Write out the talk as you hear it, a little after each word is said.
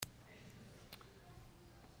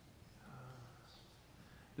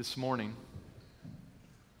this morning.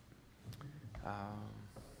 A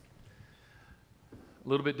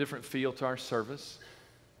little bit different feel to our service.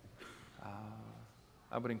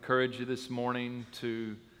 I would encourage you this morning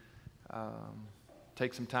to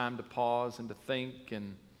take some time to pause and to think.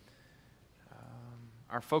 And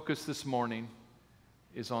our focus this morning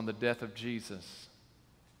is on the death of Jesus.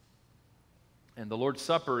 And the Lord's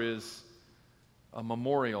Supper is a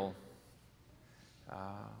memorial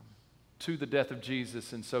to the death of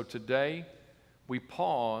Jesus. And so today we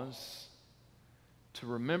pause to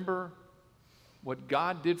remember what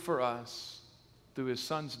God did for us through His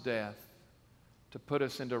Son's death to put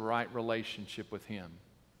us into right relationship with Him.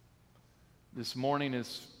 This morning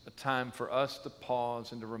is a time for us to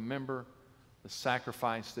pause and to remember the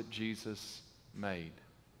sacrifice that Jesus made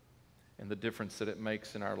and the difference that it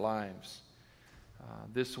makes in our lives.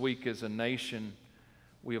 This week as a nation,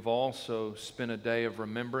 we have also spent a day of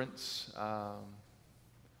remembrance.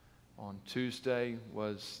 On Tuesday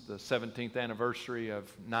was the 17th anniversary of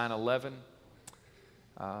 9/11.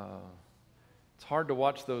 It's hard to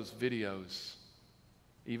watch those videos,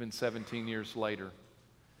 even 17 years later,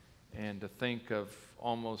 and to think of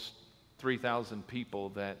almost 3,000 people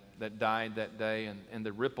that died that day and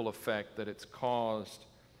the ripple effect that it's caused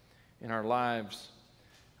in our lives.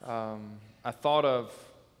 I thought of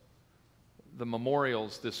the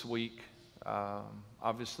memorials this week,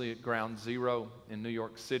 obviously at Ground Zero in New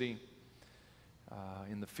York City,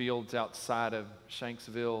 in the fields outside of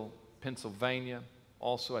Shanksville, Pennsylvania,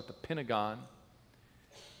 also at the Pentagon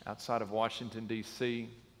outside of Washington, D.C.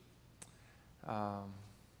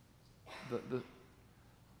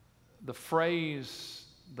 The phrase,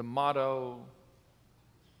 the motto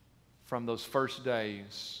from those first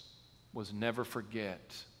days was never forget.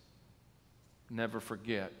 Never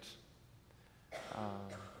forget.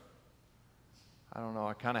 I don't know,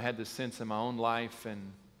 I kind of had this sense in my own life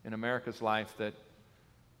and in America's life that,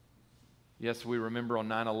 yes, we remember on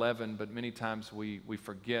 9/11, but many times we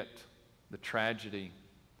forget the tragedy.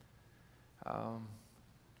 I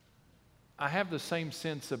have the same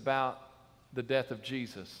sense about the death of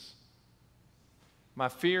Jesus. My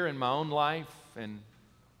fear in my own life and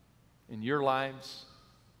in your lives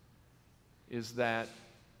is that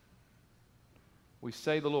we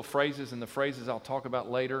say the little phrases, and the phrases I'll talk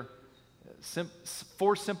about later.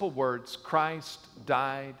 4 simple words: Christ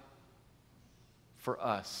died for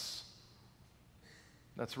us.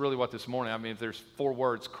 That's really what this morning, if there's 4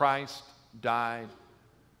 words: Christ died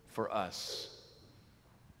for us.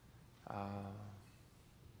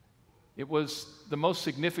 It was the most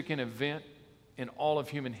significant event in all of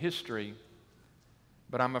human history,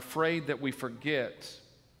 but I'm afraid that we forget.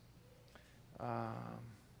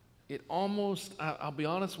 It almost, I'll be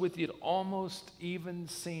honest with you, it almost even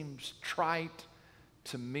seems trite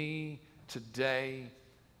to me today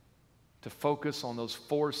to focus on those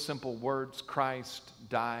 4 simple words: Christ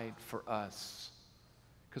died for us.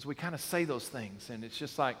 Because we kind of say those things and it's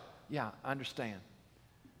just like, yeah, I understand.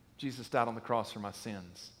 Jesus died on the cross for my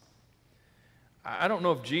sins. I don't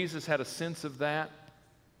know if Jesus had a sense of that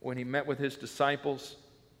when He met with His disciples,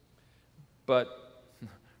 but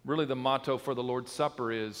really the motto for the Lord's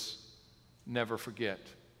Supper is never forget.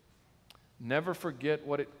 Never forget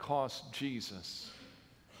what it cost Jesus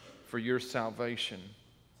for your salvation.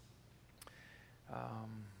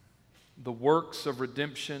 The works of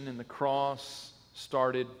redemption in the cross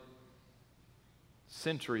started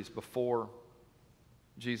centuries before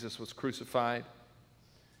Jesus was crucified.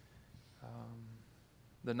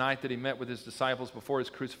 The night that He met with His disciples before His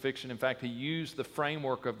crucifixion, in fact, He used the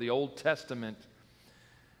framework of the Old Testament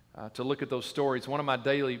to look at those stories. One of my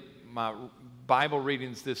Bible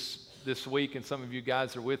readings this week, and some of you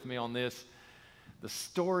guys are with me on this, the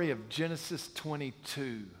story of Genesis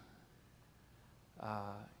 22.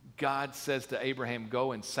 God says to Abraham,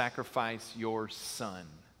 go and sacrifice your son.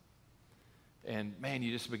 And man,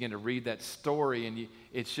 you just begin to read that story, and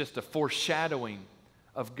it's just a foreshadowing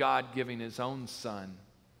of God giving His own son.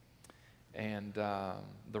 And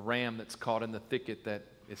the ram that's caught in the thicket that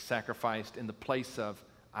is sacrificed in the place of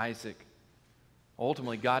Isaac.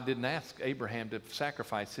 Ultimately, God didn't ask Abraham to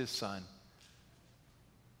sacrifice his son.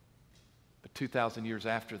 But 2,000 years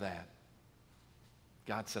after that,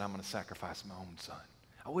 God said, I'm going to sacrifice my own son.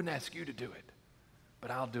 I wouldn't ask you to do it,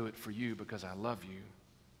 but I'll do it for you because I love you.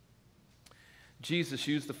 Jesus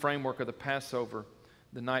used the framework of the Passover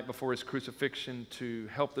the night before His crucifixion to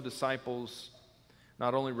help the disciples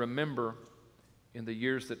not only remember in the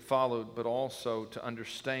years that followed, but also to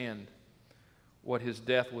understand what His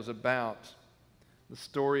death was about. The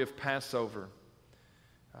story of Passover.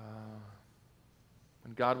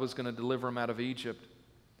 When God was going to deliver them out of Egypt,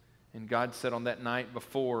 And God said on that night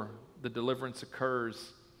before the deliverance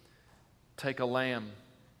occurs, take a lamb,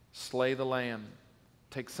 slay the lamb,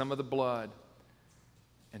 take some of the blood,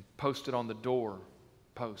 and post it on the door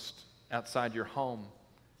post outside your home.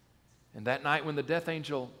 And that night when the death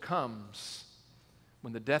angel comes,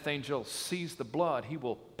 when the death angel sees the blood, he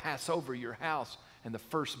will pass over your house, and the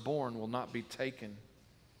firstborn will not be taken.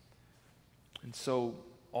 And so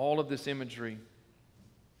all of this imagery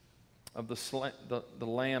of the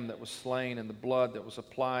lamb that was slain and the blood that was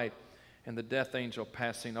applied and the death angel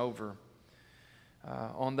passing over.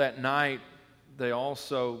 On that night, they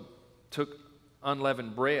also took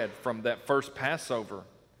unleavened bread from that first Passover.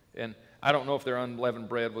 And I don't know if their unleavened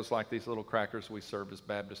bread was like these little crackers we serve as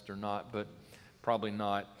Baptists or not, but probably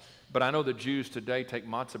not. But I know the Jews today take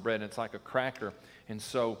matzah bread and it's like a cracker. And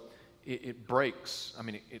so it breaks. I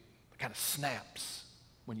mean, it kind of snaps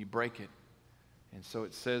when you break it. And so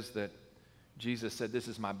it says that Jesus said, this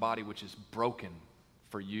is my body which is broken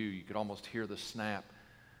for you. You could almost hear the snap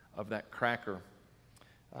of that cracker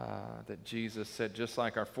that Jesus said, just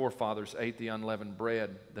like our forefathers ate the unleavened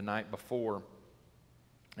bread the night before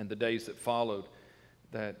and the days that followed,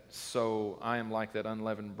 that so I am like that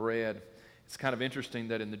unleavened bread. It's kind of interesting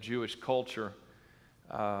that in the Jewish culture,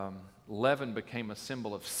 leaven became a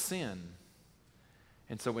symbol of sin.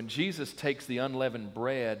 And so when Jesus takes the unleavened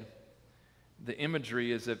bread, the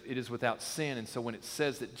imagery is that it is without sin. And so when it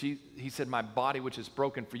says that he said, my body which is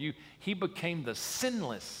broken for you, he became the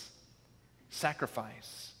sinless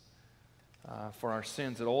sacrifice for our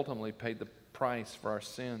sins. It ultimately paid the price for our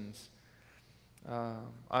sins.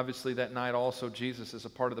 Obviously that night also Jesus, as a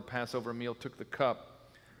part of the Passover meal, took the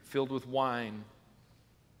cup filled with wine,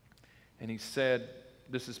 and he said,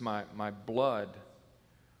 this is my blood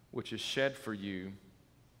which is shed for you.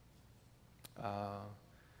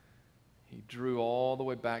 He drew all the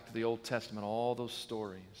way back to the Old Testament, all those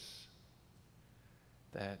stories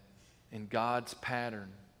that in God's pattern,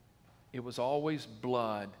 it was always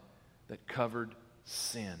blood that covered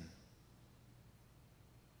sin.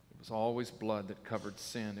 It was always blood that covered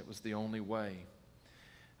sin. It was the only way.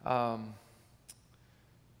 Paul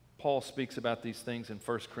speaks about these things in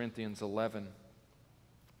 1 Corinthians 11,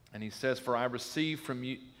 and he says, For I received from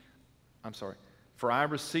the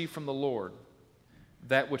Lord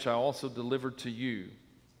that which I also delivered to you,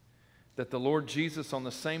 that the Lord Jesus, on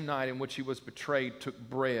the same night in which he was betrayed, took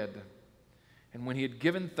bread, and when he had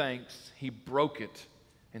given thanks, he broke it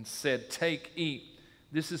and said, Take, eat,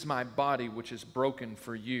 this is my body which is broken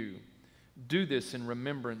for you. Do this in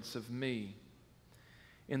remembrance of me.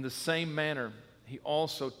 In the same manner, he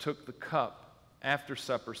also took the cup after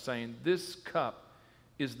supper, saying, This cup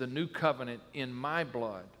is the new covenant in my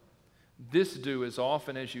blood. This do as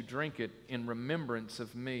often as you drink it in remembrance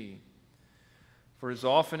of me. For as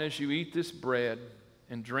often as you eat this bread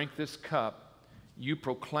and drink this cup, you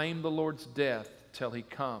proclaim the Lord's death till he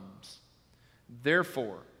comes.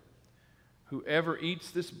 Therefore, whoever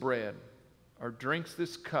eats this bread or drinks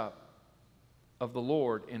this cup of the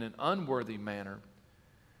Lord in an unworthy manner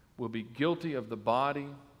will be guilty of the body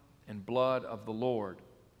and blood of the Lord.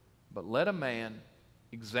 But let a man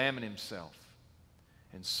examine himself,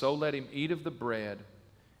 and so let him eat of the bread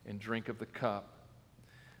and drink of the cup.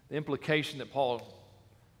 The implication that Paul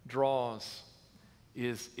draws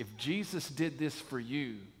is if Jesus did this for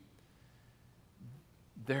you,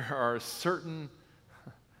 there are a certain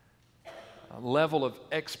level of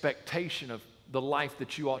expectation of the life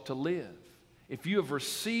that you ought to live. If you have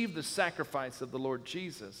received the sacrifice of the Lord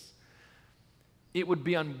Jesus, it would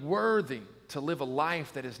be unworthy to live a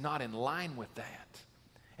life that is not in line with that.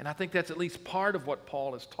 And I think that's at least part of what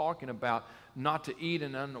Paul is talking about, not to eat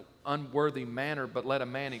in an unworthy manner, but let a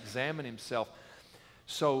man examine himself.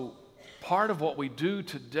 So part of what we do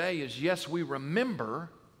today is, yes, we remember,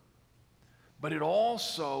 but it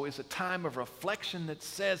also is a time of reflection that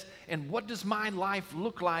says, and what does my life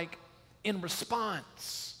look like in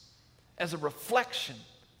response, as a reflection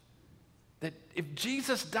that if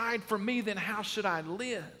Jesus died for me, then how should I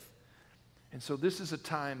live? And so this is a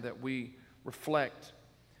time that we reflect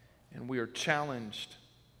and we are challenged.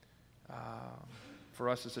 For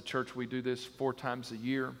us as a church, we do this 4 times a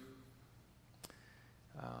year.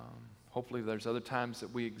 Hopefully there's other times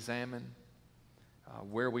that we examine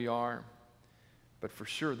where we are. But for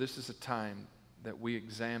sure, this is a time that we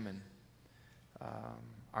examine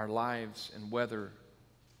our lives and whether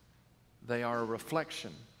they are a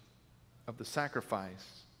reflection of the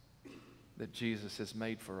sacrifice that Jesus has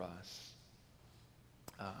made for us.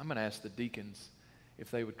 I'm going to ask the deacons if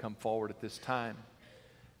they would come forward at this time.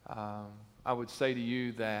 I would say to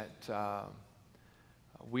you that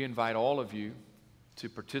we invite all of you to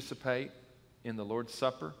participate in the Lord's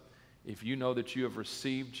Supper. If you know that you have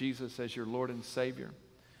received Jesus as your Lord and Savior,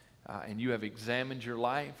 and you have examined your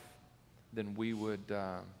life, then we would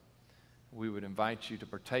invite you to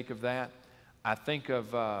partake of that. I think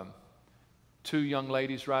of two young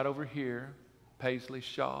ladies right over here, Paisley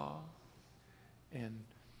Shaw and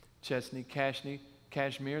Chesney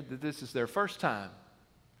Cashmere, that this is their first time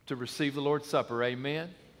to receive the Lord's Supper. Amen?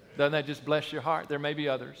 Doesn't that just bless your heart? There may be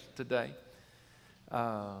others today.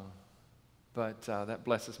 But that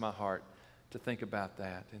blesses my heart to think about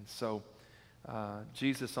that. And so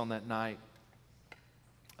Jesus on that night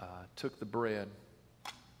took the bread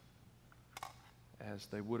as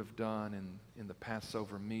they would have done in the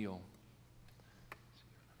Passover meal.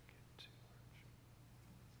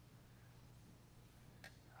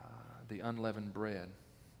 The unleavened bread.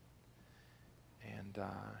 And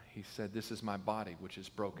he said, "This is my body, which is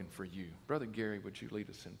broken for you." Brother Gary, would you lead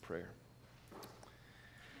us in prayer?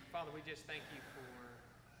 Father, we just thank you for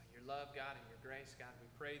your love, God, and your grace. God, we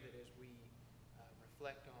pray that as we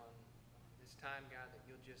reflect on this time, God, that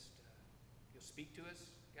you'll speak to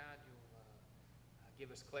us, God. You'll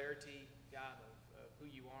give us clarity, God, of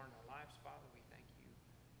who you are in our lives, Father. We thank you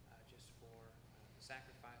just for the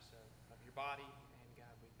sacrifice of your body. And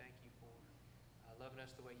God, we thank you for loving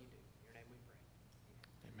us the way you do. In your name we pray.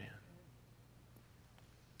 Amen.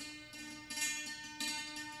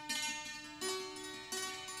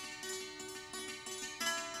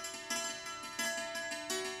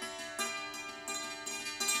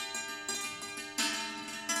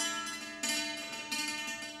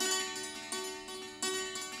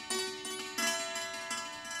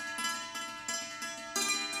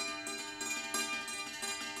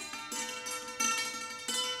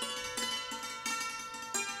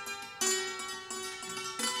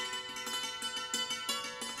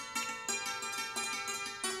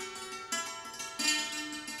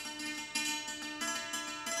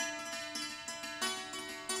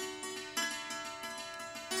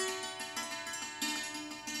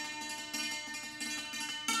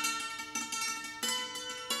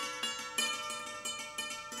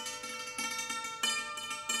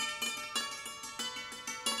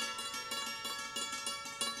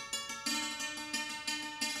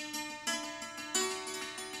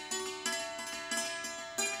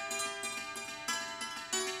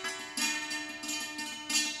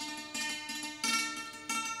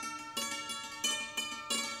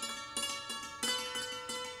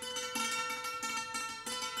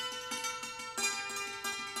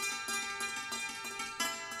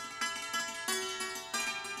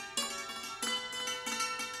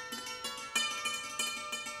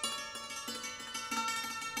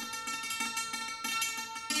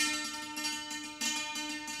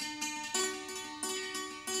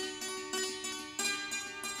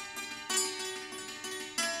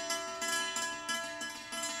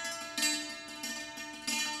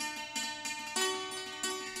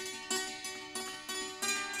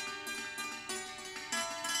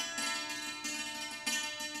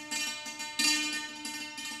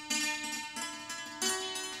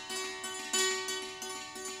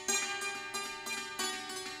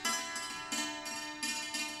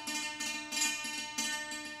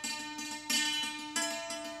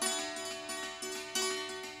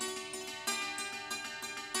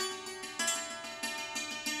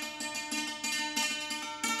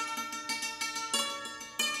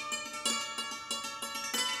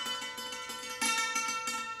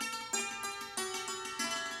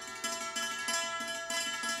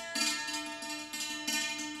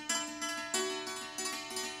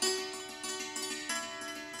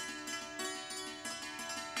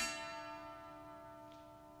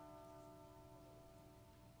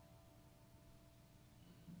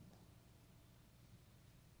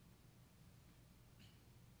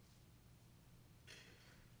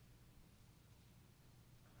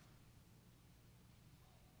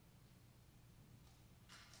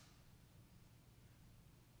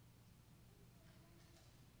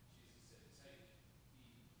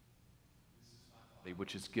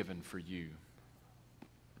 Which is given for you.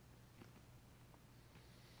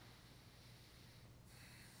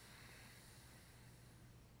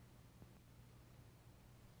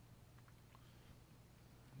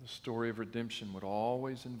 The story of redemption would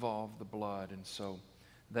always involve the blood. And so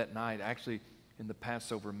that night, actually in the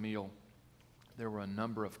Passover meal, there were a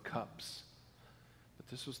number of cups. But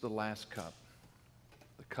this was the last cup,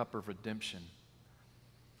 the cup of redemption.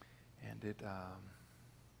 And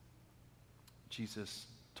Jesus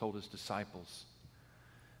told his disciples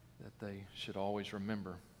that they should always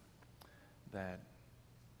remember that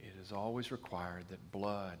it is always required that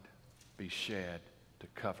blood be shed to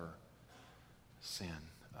cover sin.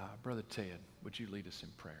 Brother Ted, would you lead us in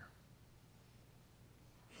prayer?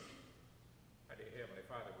 dear Heavenly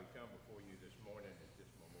Father, we come before you this morning at this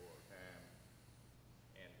memorial time,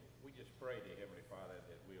 and we just pray, dear Heavenly Father,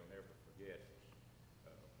 that we'll never forget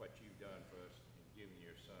what you've done for us in giving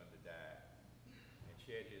your Son to die and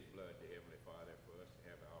shed his blood, dear Heavenly Father, for us to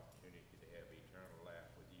have the opportunity to have eternal life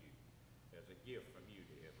with you as a gift from you,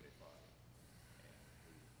 dear Heavenly Father. And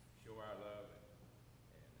we show our love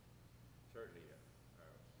and certainly our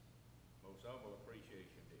most humble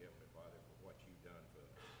appreciation, dear Heavenly Father, for what you've done for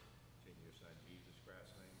us. It's in your Son, Jesus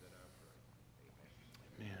Christ's name, that I pray.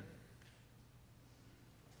 Amen. Amen.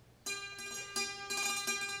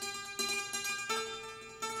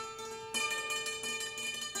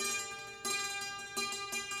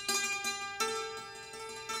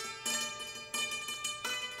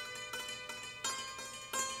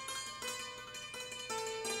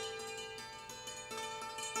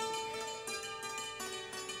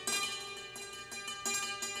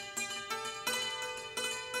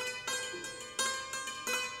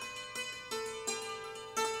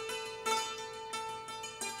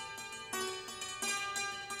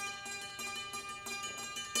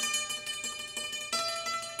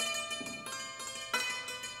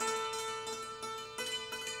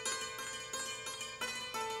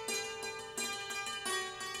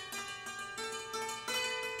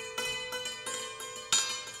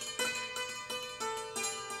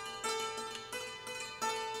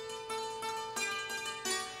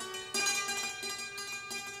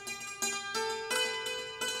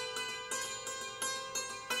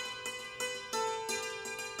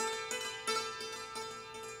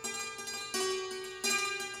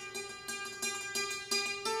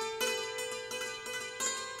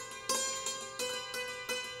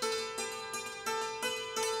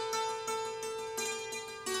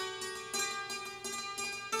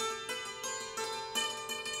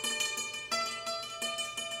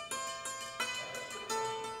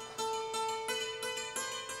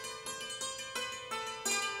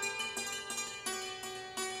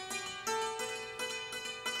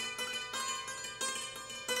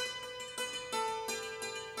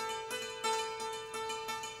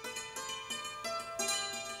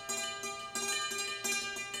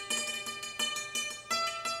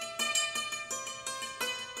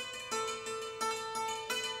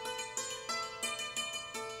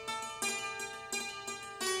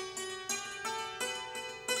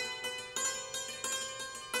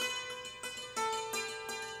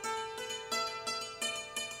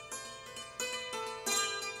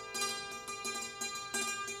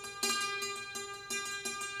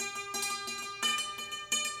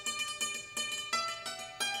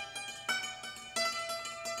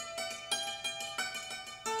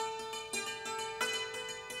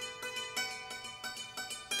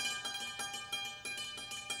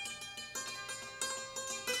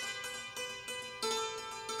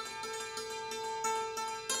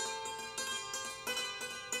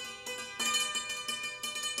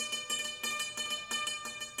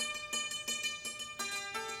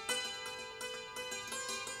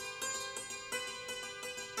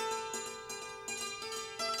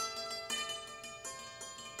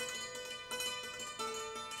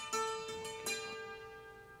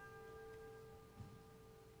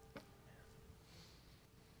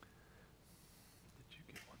 Did you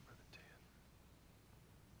get one, Brother Ted?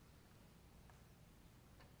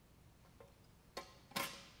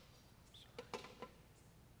 Sorry.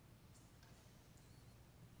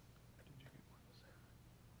 Did you get one, Sarah?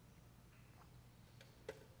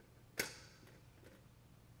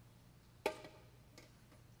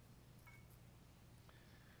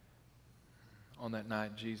 On that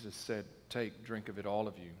night, Jesus said, "Take, drink of it, all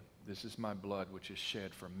of you. This is my blood, which is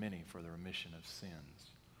shed for many for the remission of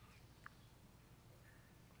sins."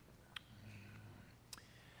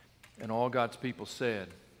 And all God's people said,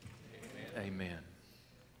 Amen. Amen.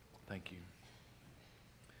 Thank you.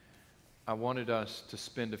 I wanted us to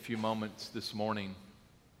spend a few moments this morning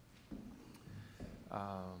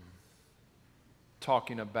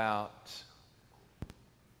talking about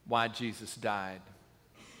why Jesus died,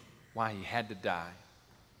 why he had to die,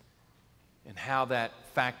 and how that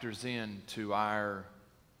factors into our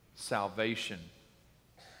salvation.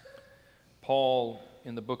 Paul,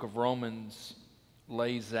 in the book of Romans,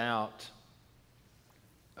 lays out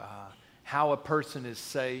how a person is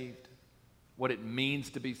saved, what it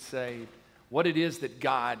means to be saved, what it is that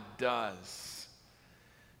God does.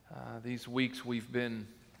 These weeks we've been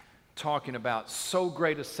talking about so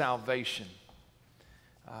great a salvation.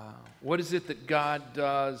 What is it that God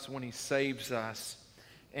does when he saves us?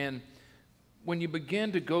 And when you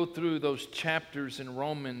begin to go through those chapters in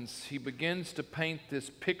Romans, he begins to paint this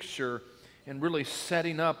picture and really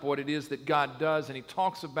setting up what it is that God does. And he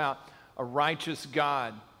talks about a righteous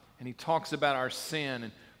God, and he talks about our sin.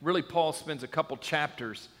 And really, Paul spends a couple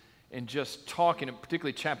chapters in just talking, and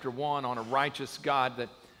particularly chapter 1, on a righteous God, that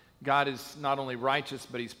God is not only righteous,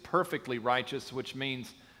 but he's perfectly righteous, which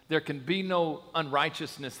means there can be no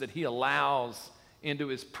unrighteousness that he allows into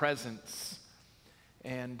his presence.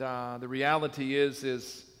 And the reality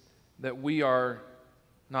is that we are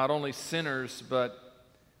not only sinners, but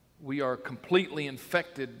we are completely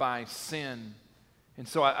infected by sin. And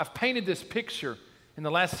so I've painted this picture in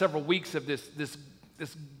the last several weeks of this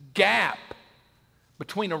gap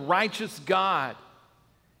between a righteous God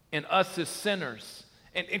and us as sinners.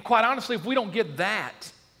 And quite honestly, if we don't get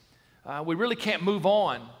that, we really can't move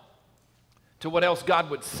on to what else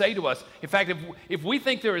God would say to us. In fact, if we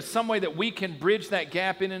think there is some way that we can bridge that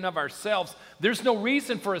gap in and of ourselves, there's no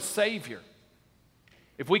reason for a Savior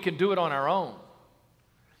if we can do it on our own.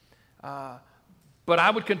 But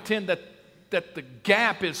I would contend that the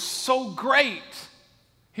gap is so great,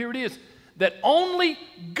 here it is, that only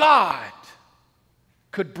God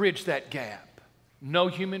could bridge that gap. No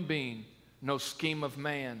human being, no scheme of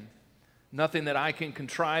man, nothing that I can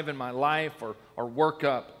contrive in my life or work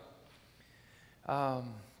up.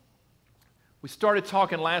 We started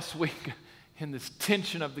talking last week in this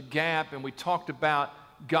tension of the gap, and we talked about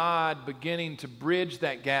God beginning to bridge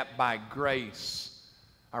that gap by grace.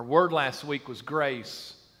 Our word last week was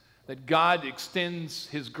grace, that God extends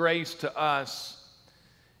his grace to us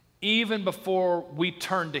even before we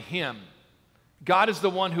turn to him. God is the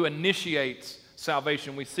one who initiates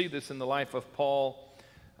salvation. We see this in the life of Paul.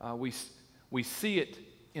 We see it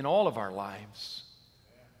in all of our lives.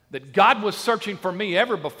 That God was searching for me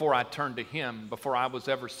ever before I turned to him, before I was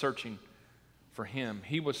ever searching for him.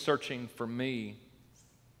 He was searching for me.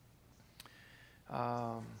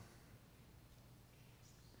 And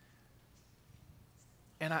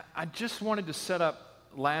I just wanted to set up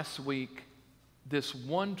last week this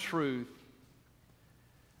one truth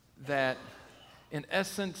that, in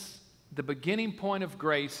essence, the beginning point of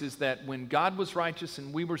grace is that when God was righteous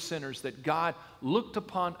and we were sinners, that God looked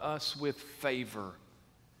upon us with favor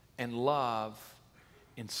and love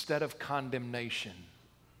instead of condemnation.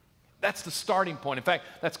 That's the starting point. In fact,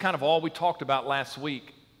 that's kind of all we talked about last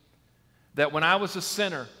week. That when I was a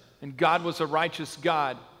sinner and God was a righteous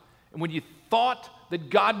God, and when you thought that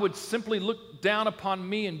God would simply look down upon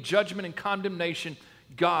me in judgment and condemnation,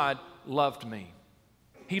 God loved me.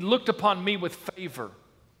 He looked upon me with favor.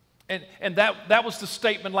 And that was the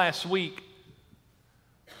statement last week.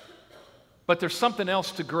 But there's something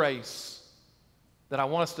else to grace that I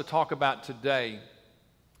want us to talk about today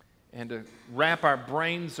and to wrap our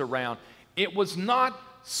brains around. It was not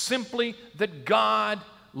simply that God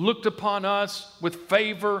looked upon us with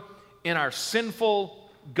favor in our sinful,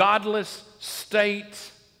 godless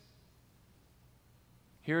state.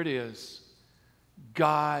 Here it is.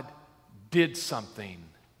 God did something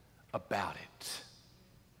about it.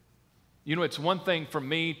 You know, it's one thing for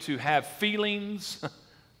me to have feelings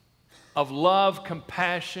of love,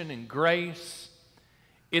 compassion, and grace.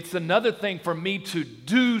 It's another thing for me to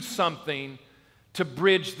do something to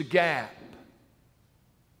bridge the gap.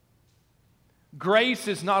 Grace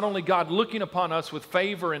is not only God looking upon us with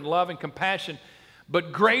favor and love and compassion,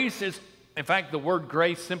 but grace is, in fact, the word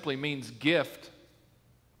grace simply means gift.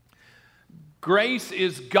 Grace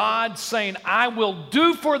is God saying, I will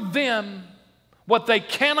do for them what they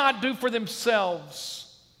cannot do for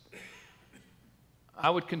themselves. I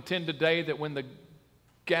would contend today that when the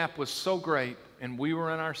gap was so great and we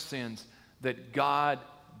were in our sins, that God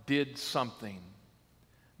did something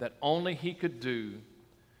that only he could do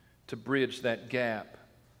to bridge that gap.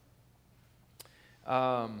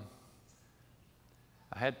 I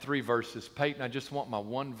had 3 verses. Peyton, I just want my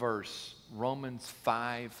one verse, Romans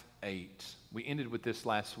 5:8. We ended with this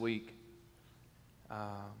last week. I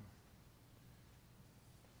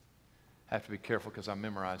have to be careful because I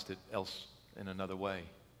memorized it else in another way.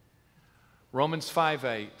 Romans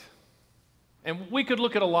 5:8. And we could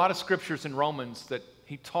look at a lot of scriptures in Romans that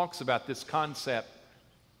he talks about this concept.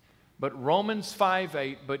 But Romans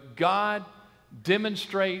 5:8, but God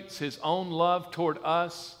demonstrates his own love toward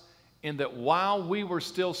us in that while we were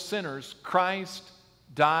still sinners, Christ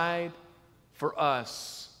died for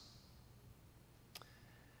us.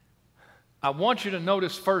 I want you to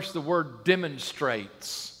notice first the word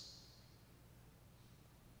demonstrates.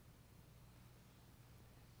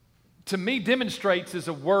 To me, demonstrates is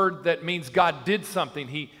a word that means God did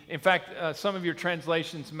something. In fact, some of your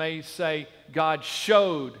translations may say God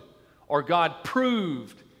showed or God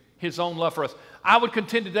proved his own love for us. I would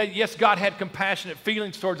contend today, yes, God had compassionate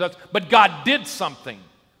feelings towards us, but God did something.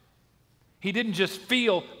 He didn't just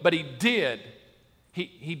feel, but he did.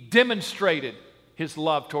 He demonstrated His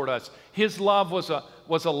love toward us. His love was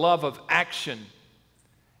a love of action.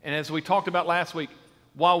 And as we talked about last week,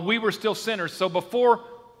 while we were still sinners, so before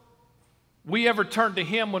we ever turned to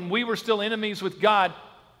Him, when we were still enemies with God,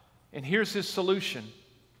 and here's His solution.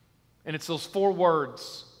 And it's those 4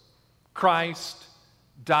 words: Christ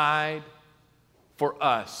died for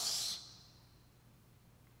us.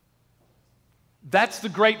 That's the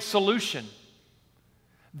great solution.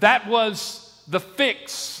 That was the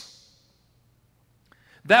fix.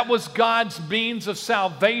 That was God's means of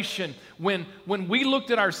salvation. When we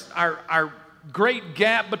looked at our great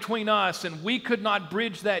gap between us and we could not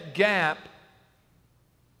bridge that gap,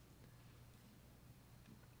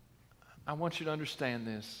 I want you to understand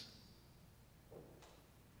this.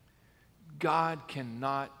 God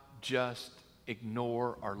cannot just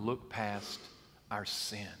ignore or look past our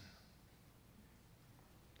sin.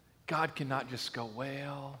 God cannot just go,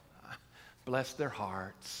 well, bless their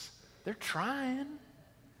hearts. They're trying.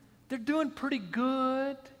 They're doing pretty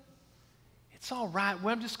good. It's all right.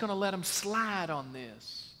 Well, I'm just going to let them slide on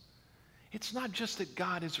this. It's not just that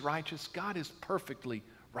God is righteous. God is perfectly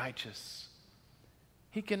righteous.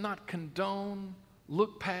 He cannot condone,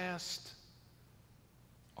 look past,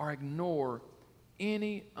 or ignore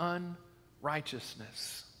any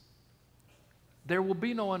unrighteousness. There will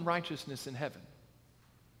be no unrighteousness in heaven.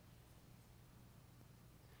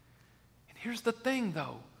 And here's the thing,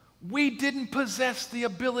 though. We didn't possess the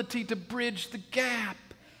ability to bridge the gap.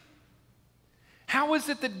 How is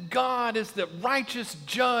it that God, as the righteous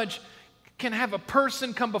judge, can have a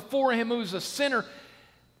person come before Him who's a sinner?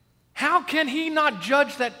 How can He not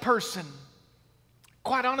judge that person?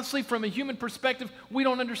 Quite honestly, from a human perspective, we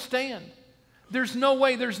don't understand. There's no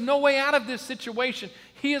way out of this situation.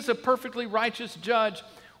 He is a perfectly righteous judge.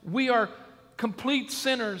 We are complete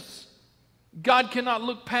sinners. God cannot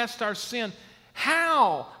look past our sin.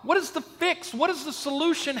 How? What is the fix? What is the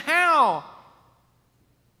solution? How?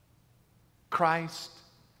 Christ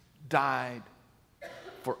died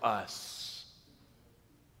for us.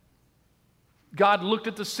 God looked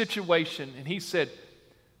at the situation and He said,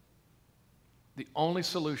 the only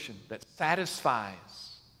solution that satisfies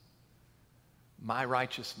my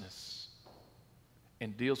righteousness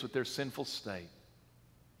and deals with their sinful state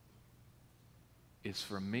is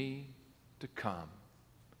for me to come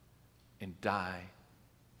and die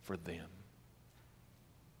for them.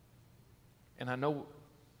 And I know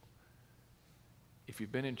if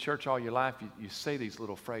you've been in church all your life, you say these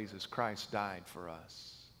little phrases, Christ died for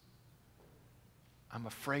us. I'm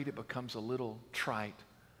afraid it becomes a little trite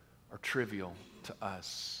or trivial to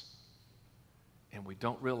us. And we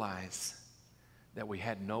don't realize that we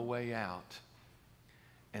had no way out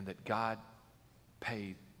and that God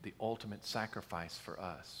paid the ultimate sacrifice for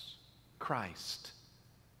us. Christ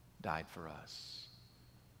died for us.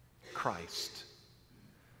 Christ.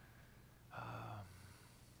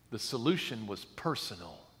 The solution was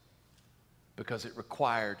personal because it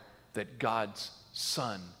required that God's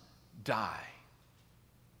Son die.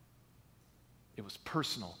 It was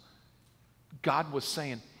personal. God was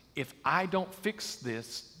saying, if I don't fix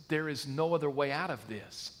this, there is no other way out of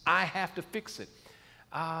this. I have to fix it.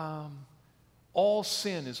 All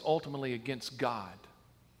sin is ultimately against God.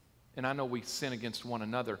 And I know we sin against one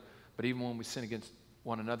another, but even when we sin against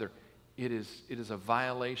one another, it is a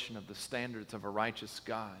violation of the standards of a righteous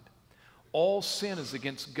God. All sin is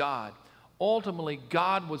against God. Ultimately,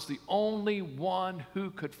 God was the only one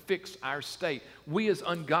who could fix our state. We as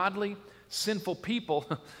ungodly, sinful people,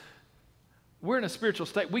 we're in a spiritual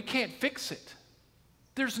state. We can't fix it.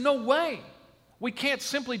 There's no way. We can't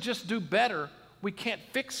simply just do better. We can't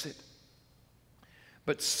fix it.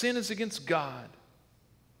 But sin is against God.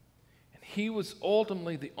 And He was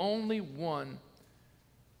ultimately the only one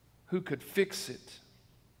who could fix it.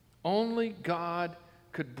 Only God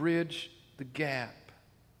could bridge the gap.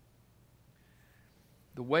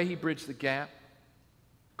 The way He bridged the gap,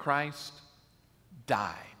 Christ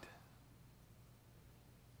died.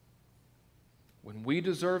 When we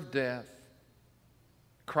deserved death,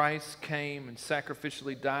 Christ came and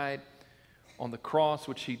sacrificially died on the cross,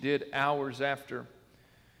 which He did hours after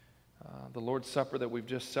the Lord's Supper that we've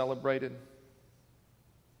just celebrated.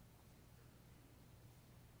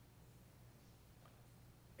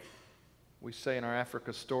 We say in our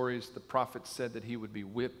Africa stories, the prophet said that He would be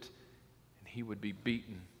whipped and He would be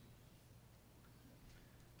beaten.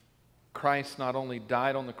 Christ not only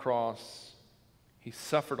died on the cross, He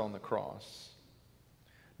suffered on the cross.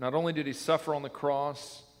 Not only did He suffer on the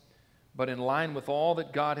cross, but in line with all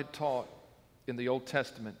that God had taught in the Old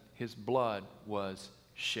Testament, His blood was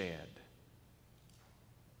shed.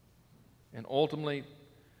 And ultimately,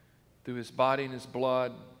 through his body and his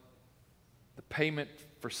blood, the payment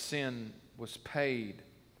for sin was paid,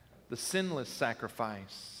 the sinless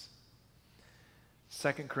sacrifice.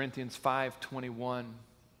 2 Corinthians 5:21,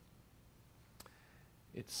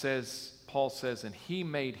 it says, Paul says, and he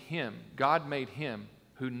made him, God made him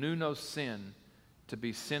who knew no sin to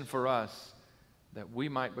be sin for us, that we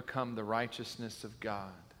might become the righteousness of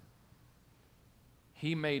God.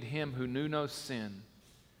 He made him who knew no sin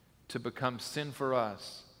to become sin for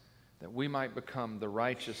us, that we might become the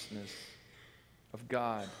righteousness of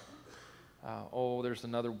God. There's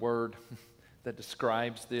another word that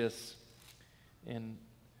describes this. And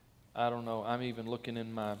I don't know, I'm even looking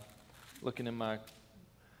in my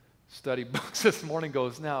study books this morning,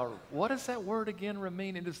 goes, now, what does that word again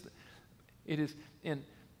mean? It is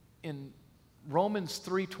in Romans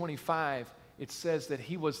 3:25, it says that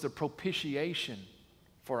he was the propitiation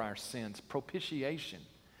for our sins. Propitiation.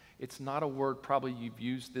 It's not a word probably you've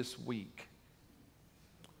used this week,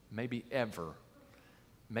 maybe ever.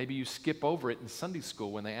 Maybe you skip over it in Sunday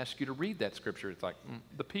school when they ask you to read that scripture. It's like,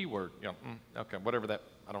 the P word. Okay, whatever that,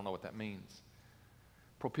 I don't know what that means.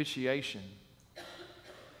 Propitiation.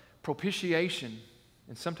 Propitiation,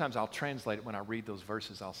 and sometimes I'll translate it when I read those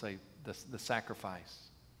verses, I'll say the sacrifice.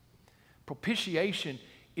 Propitiation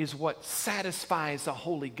is what satisfies a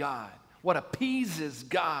holy God, what appeases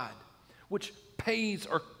God, which pays,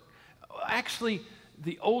 or actually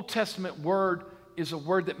the Old Testament word is a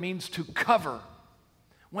word that means to cover.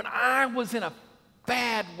 When I was in a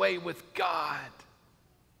bad way with God,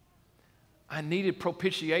 I needed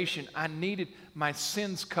propitiation. I needed my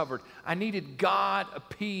sins covered. I needed God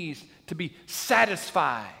appeased, to be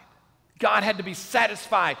satisfied. God had to be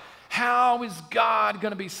satisfied. How is God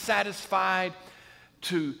going to be satisfied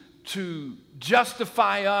to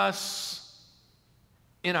justify us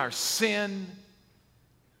in our sin?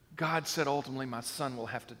 God said, ultimately, my son will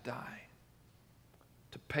have to die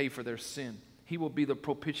to pay for their sin. He will be the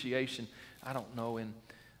propitiation. I don't know, in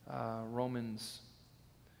Romans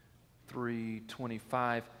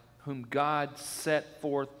 3:25, whom God set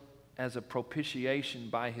forth as a propitiation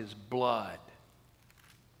by his blood.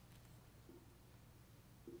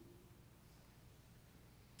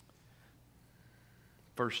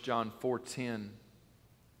 First John 4:10,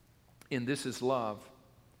 in this is love,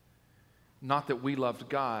 not that we loved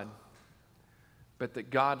God, but that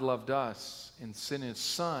God loved us and sent his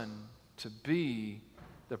Son to be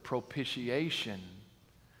the propitiation,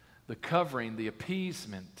 the covering, the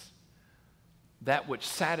appeasement, that which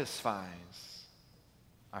satisfies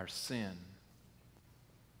our sin.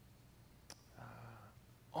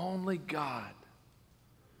 Only God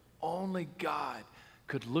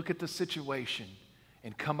could look at the situation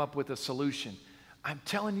and come up with a solution. I'm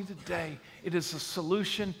telling you today, it is a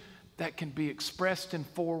solution that can be expressed in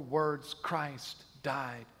 4 words: Christ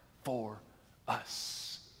died for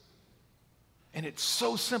us. And it's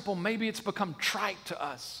so simple, maybe it's become trite to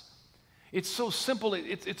us. It's so simple,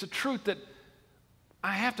 it's a truth that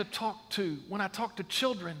I have to talk to when I talk to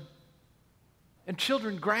children, and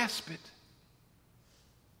children grasp it.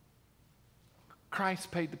 Christ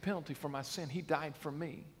paid the penalty for my sin. He died for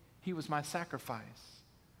me. He was my sacrifice.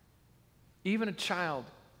 Even a child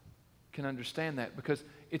can understand that, because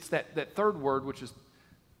it's that third word, which is,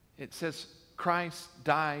 it says Christ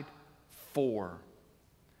died for.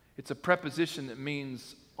 It's a preposition that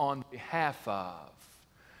means on behalf of.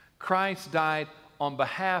 Christ died on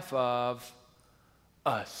behalf of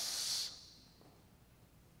us.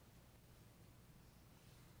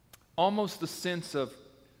 Almost the sense of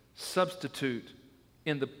substitute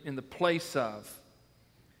in the place of.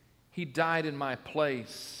 He died in my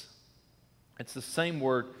place. It's the same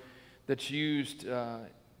word that's used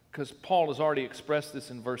because Paul has already expressed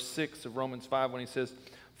this in verse 6 of Romans 5 when he says,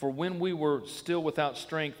 for when we were still without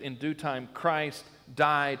strength, in due time Christ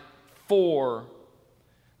died for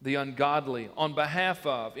the ungodly, on behalf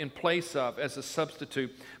of, in place of, as a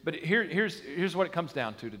substitute. But here's what it comes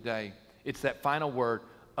down to today. It's that final word,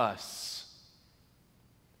 us.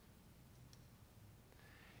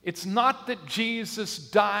 It's not that Jesus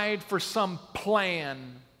died for some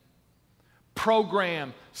plan,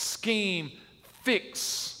 program, scheme,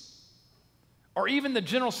 fix, or even the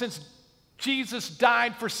general sense Jesus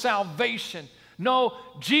died for salvation. No,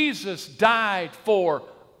 Jesus died for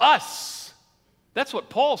us. That's what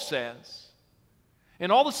Paul says.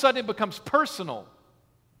 And all of a sudden it becomes personal.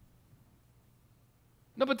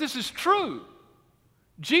 No, but this is true.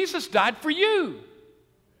 Jesus died for you.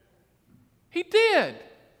 He did.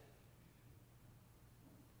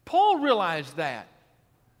 Paul realized that.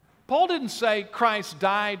 Paul didn't say Christ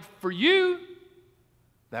died for you.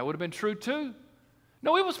 That would have been true too.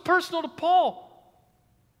 No, it was personal to Paul.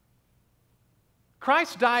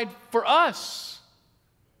 Christ died for us.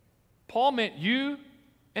 Paul meant you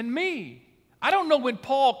and me. I don't know when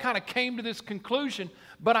Paul kind of came to this conclusion,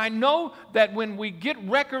 but I know that when we get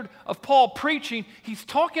record of Paul preaching, he's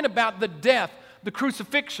talking about the death, the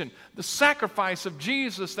crucifixion, the sacrifice of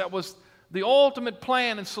Jesus that was the ultimate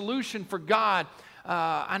plan and solution for God.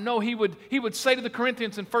 I know he would say to the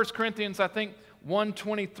Corinthians in 1 Corinthians, I think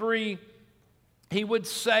 1:23, he would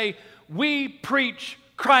say, we preach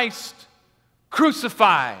Christ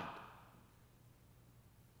crucified.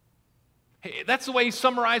 That's the way he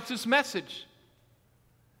summarized his message,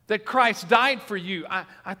 that Christ died for you.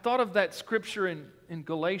 I thought of that scripture in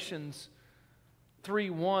Galatians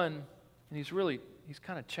 3:1, and he's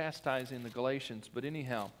kind of chastising the Galatians, but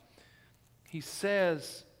anyhow, he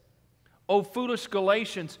says, O foolish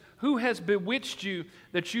Galatians, who has bewitched you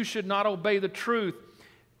that you should not obey the truth?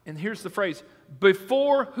 And here's the phrase,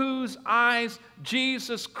 before whose eyes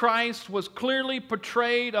Jesus Christ was clearly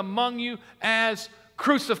portrayed among you as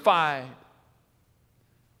crucified.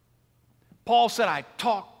 Paul said, I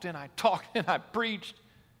talked and I preached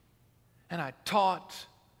and I taught.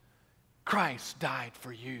 Christ died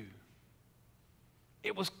for you.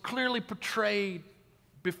 It was clearly portrayed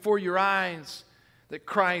before your eyes that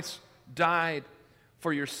Christ died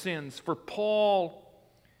for your sins. For Paul,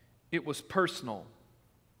 it was personal.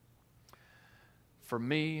 For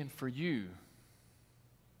me and for you,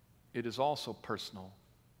 it is also personal.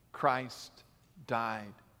 Christ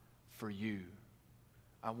died for you.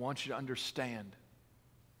 I want you to understand,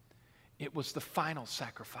 it was the final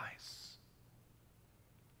sacrifice.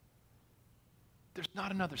 There's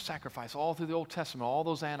not another sacrifice. All through the Old Testament, all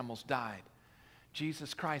those animals died.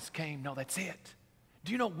 Jesus Christ came. No, that's it.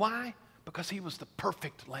 Do you know why? Because he was the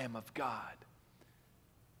perfect Lamb of God.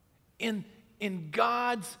 In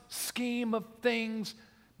God's scheme of things,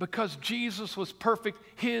 because Jesus was perfect,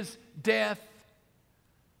 his death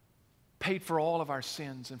paid for all of our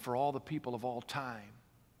sins and for all the people of all time.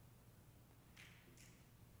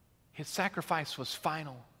 His sacrifice was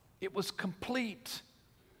final. It was complete.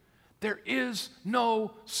 There is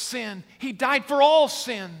no sin. He died for all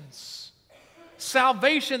sins.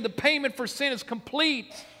 Salvation, the payment for sin, is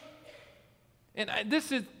complete. And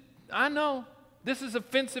I know, this is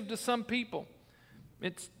offensive to some people.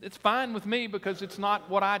 It's fine with me because it's not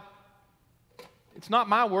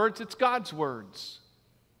my words, it's God's words.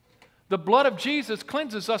 The blood of Jesus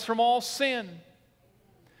cleanses us from all sin.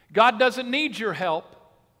 God doesn't need your help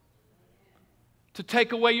to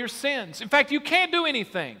take away your sins. In fact, you can't do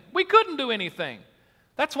anything. We couldn't do anything.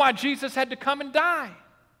 That's why Jesus had to come and die.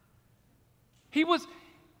 It was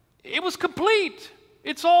complete.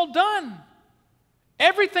 It's all done.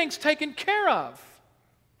 Everything's taken care of.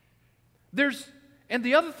 And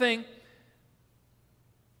the other thing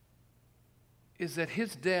is that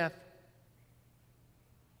his death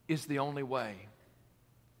is the only way.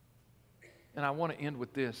 And I want to end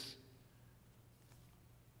with this.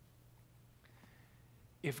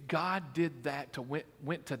 If God did that,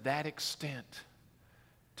 went to that extent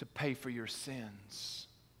to pay for your sins,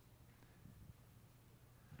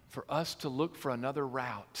 for us to look for another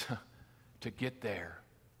route to get there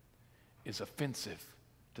is offensive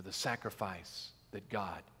to the sacrifice that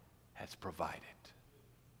God has provided.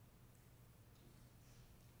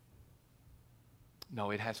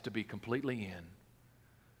 No, it has to be completely in.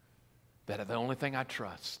 That the only thing I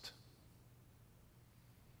trust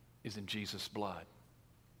is in Jesus' blood,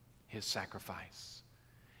 his sacrifice.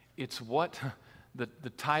 It's what the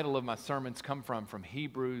title of my sermons come from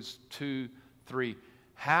Hebrews 2:3.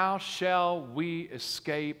 How shall we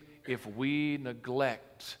escape if we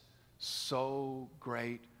neglect so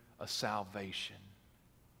great a salvation?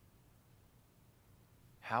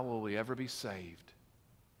 How will we ever be saved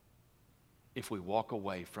if we walk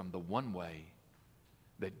away from the one way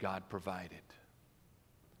that God provided?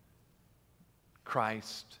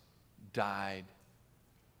 Christ died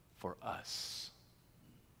for us.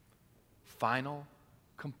 Final,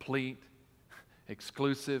 complete,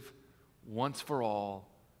 exclusive, once for all,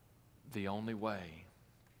 the only way.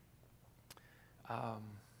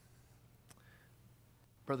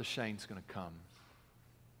 Brother Shane's going to come.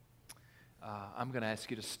 I'm going to ask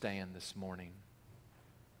you to stand this morning.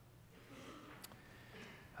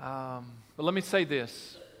 But let me say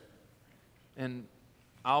this, and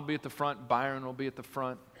I'll be at the front, Byron will be at the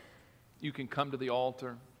front. You can come to the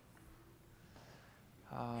altar.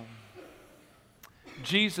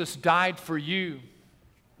 Jesus died for you.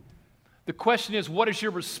 The question is, what is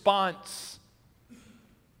your response?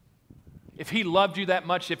 If he loved you that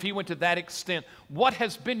much, if he went to that extent, what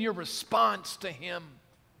has been your response to him?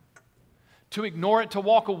 To ignore it, to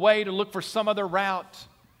walk away, to look for some other route?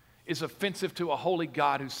 is offensive to a holy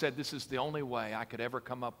God who said this is the only way I could ever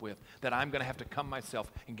come up with, that I'm going to have to come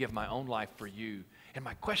myself and give my own life for you. And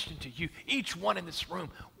my question to you, each one in this room,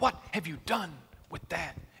 what have you done with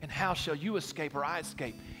that? And how shall you escape or I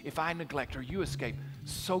escape if I neglect or you escape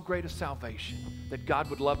so great a salvation that God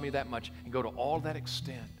would love me that much and go to all that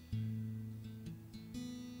extent?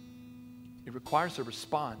 It requires a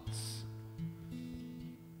response.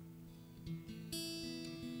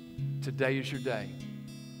 Today is your day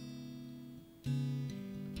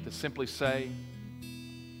to simply say,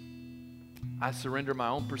 I surrender my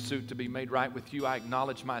own pursuit to be made right with you. I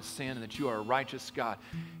acknowledge my sin and that you are a righteous God.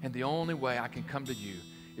 And the only way I can come to you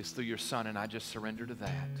is through your Son, and I just surrender to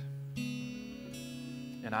that.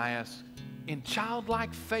 And I ask, in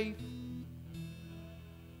childlike faith,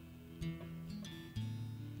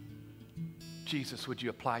 Jesus, would you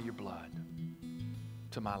apply your blood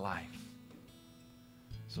to my life?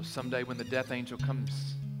 So someday when the death angel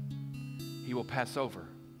comes, he will pass over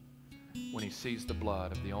when he sees the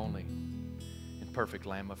blood of the only and perfect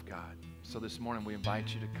Lamb of God. So this morning we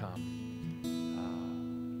invite you to come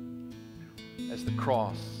as the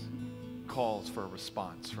cross calls for a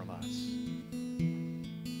response from us.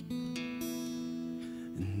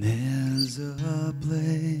 And there's a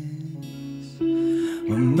place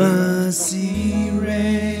where mercy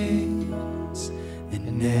reigns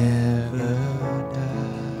and never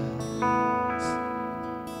dies.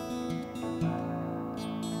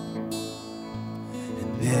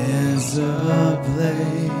 And there's a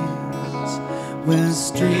place where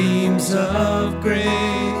streams of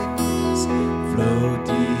grace flow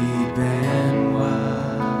deep and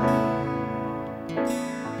wide,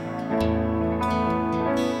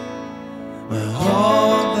 where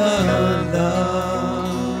all the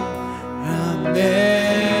love I've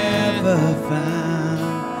never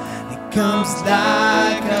found, it comes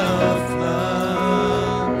like a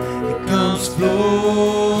flood, it comes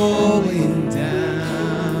flowing down.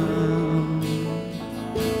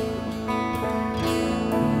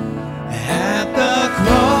 At the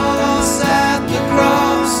cross,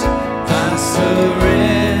 I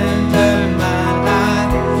surrender my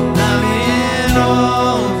life. I'm in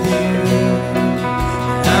all of you.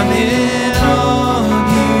 I'm in all of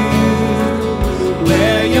you.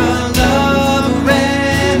 Where your love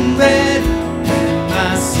ran red and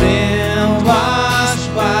my sin washed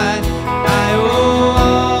white. I owe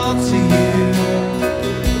all to you.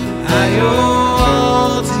 I owe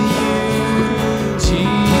all to you,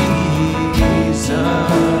 Jesus.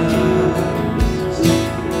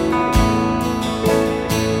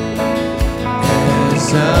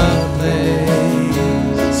 There's a